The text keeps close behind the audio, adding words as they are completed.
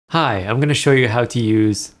Hi, I'm going to show you how to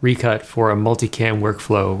use Recut for a multicam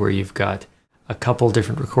workflow where you've got a couple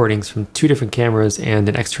different recordings from two different cameras and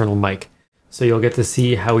an external mic. So you'll get to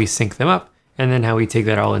see how we sync them up and then how we take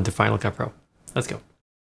that all into Final Cut Pro. Let's go.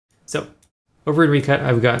 So over in Recut,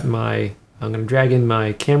 I'm going to drag in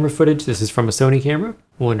my camera footage. This is from a Sony camera.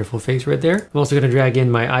 Wonderful face right there. I'm also going to drag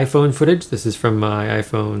in my iPhone footage. This is from my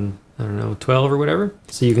iPhone, 12 or whatever.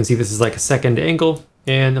 So you can see this is like a second angle.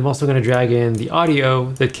 And I'm also going to drag in the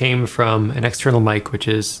audio that came from an external mic, which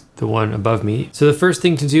is the one above me. So the first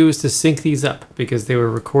thing to do is to sync these up because they were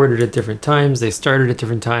recorded at different times. They started at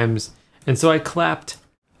different times. And so I clapped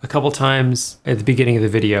a couple times at the beginning of the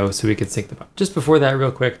video so we could sync them up. Just before that,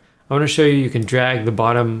 real quick, I want to show you can drag the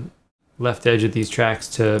bottom left edge of these tracks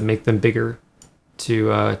to make them bigger,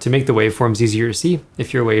 to make the waveforms easier to see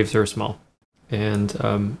if your waves are small. And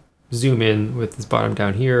zoom in with this bottom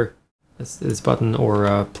down here. This button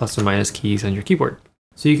or plus or minus keys on your keyboard.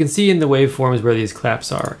 So you can see in the waveforms where these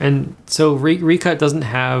claps are. And so Recut doesn't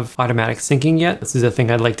have automatic syncing yet. This is a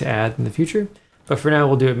thing I'd like to add in the future. But for now,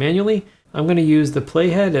 we'll do it manually. I'm going to use the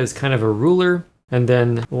playhead as kind of a ruler and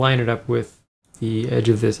then line it up with the edge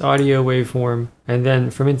of this audio waveform. And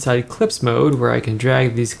then from inside clips mode, where I can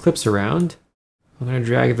drag these clips around, I'm going to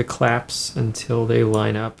drag the claps until they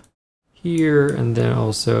line up here and then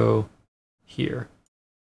also here.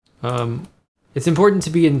 It's important to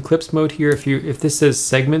be in clips mode here. If this says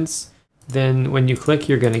segments, then when you click,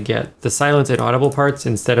 you're going to get the silent and audible parts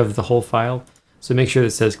instead of the whole file. So make sure that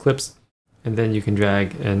it says clips, and then you can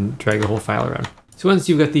drag the whole file around. So once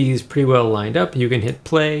you've got these pretty well lined up, you can hit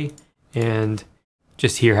play and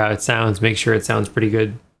just hear how it sounds. Make sure it sounds pretty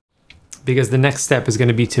good, because the next step is going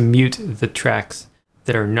to be to mute the tracks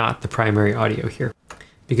that are not the primary audio here.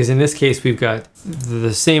 Because in this case, we've got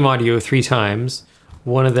the same audio 3 times.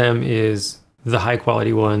 One of them is the high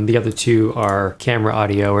quality one. The other 2 are camera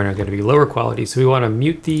audio and are going to be lower quality. So we want to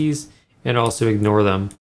mute these and also ignore them.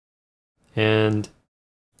 And,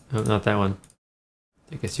 oh, not that one.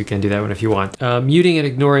 I guess you can do that one if you want. Muting and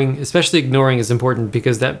ignoring, especially ignoring, is important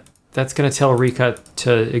because that's going to tell Recut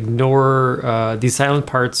to ignore these silent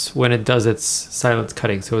parts when it does its silence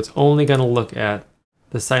cutting. So it's only going to look at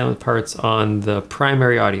the silent parts on the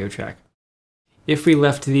primary audio track. If we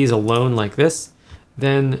left these alone like this,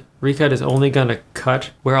 then Recut is only going to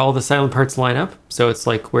cut where all the silent parts line up. So it's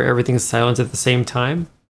like where everything's silent at the same time.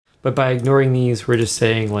 But by ignoring these, we're just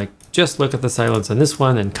saying like, just look at the silence on this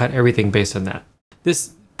one and cut everything based on that.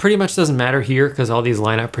 This pretty much doesn't matter here because all these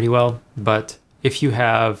line up pretty well. But if you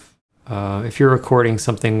have, if you're recording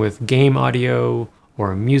something with game audio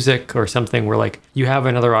or music or something where like you have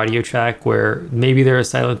another audio track where maybe there are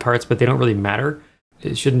silent parts, but they don't really matter.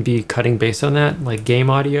 It shouldn't be cutting based on that, like game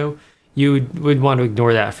audio. You would want to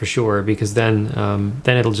ignore that for sure, because then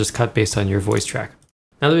it'll just cut based on your voice track.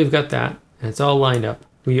 Now that we've got that and it's all lined up,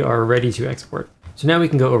 we are ready to export. So now we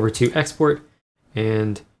can go over to export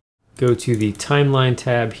and go to the timeline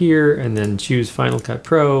tab here and then choose Final Cut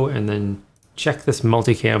Pro and then check this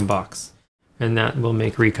multicam box. And that will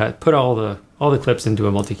make Recut put all the clips into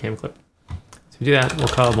a multicam clip. So we do that, we'll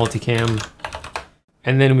call it multicam.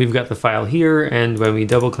 And then we've got the file here, and when we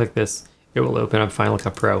double click this, it will open up Final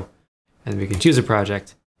Cut Pro. And we can choose a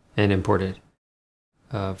project and import it.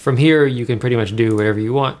 From here, you can pretty much do whatever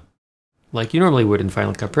you want, like you normally would in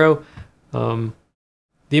Final Cut Pro. The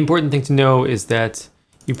important thing to know is that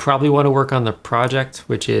you probably want to work on the project,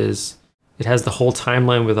 which is, it has the whole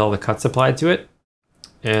timeline with all the cuts applied to it.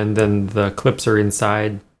 And then the clips are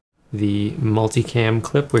inside the multicam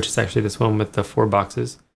clip, which is actually this one with the 4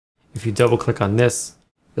 boxes. If you double click on this,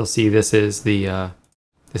 you'll see this is this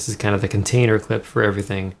is kind of the container clip for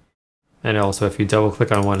everything. And also, if you double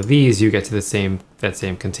click on one of these, you get to that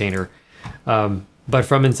same container. But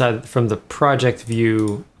from the project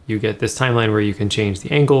view, you get this timeline where you can change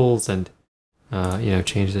the angles and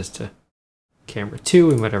change this to camera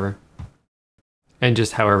 2 and whatever, and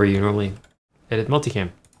just however you normally edit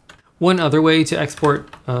multicam. One other way to export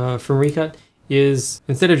from Recut is,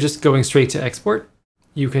 instead of just going straight to export,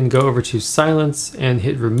 you can go over to silence and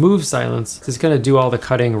hit remove silence. It's going to do all the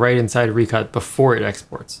cutting right inside Recut before it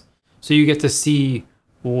exports. So you get to see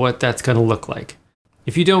what that's going to look like.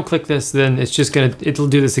 If you don't click this, then it's just it'll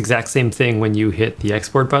do this exact same thing when you hit the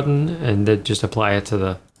export button and then just apply it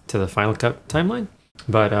to the Final Cut timeline.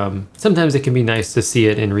 But sometimes it can be nice to see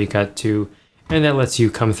it in Recut too, and that lets you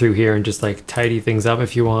come through here and just like tidy things up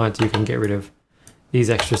if you want. You can get rid of these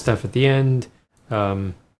extra stuff at the end.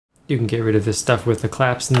 You can get rid of this stuff with the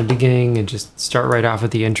claps in the beginning and just start right off at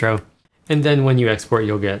the intro. And then when you export,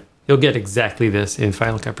 you'll get exactly this in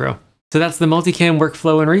Final Cut Pro. So that's the multicam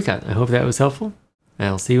workflow in Recut. I hope that was helpful.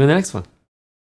 I'll see you in the next one.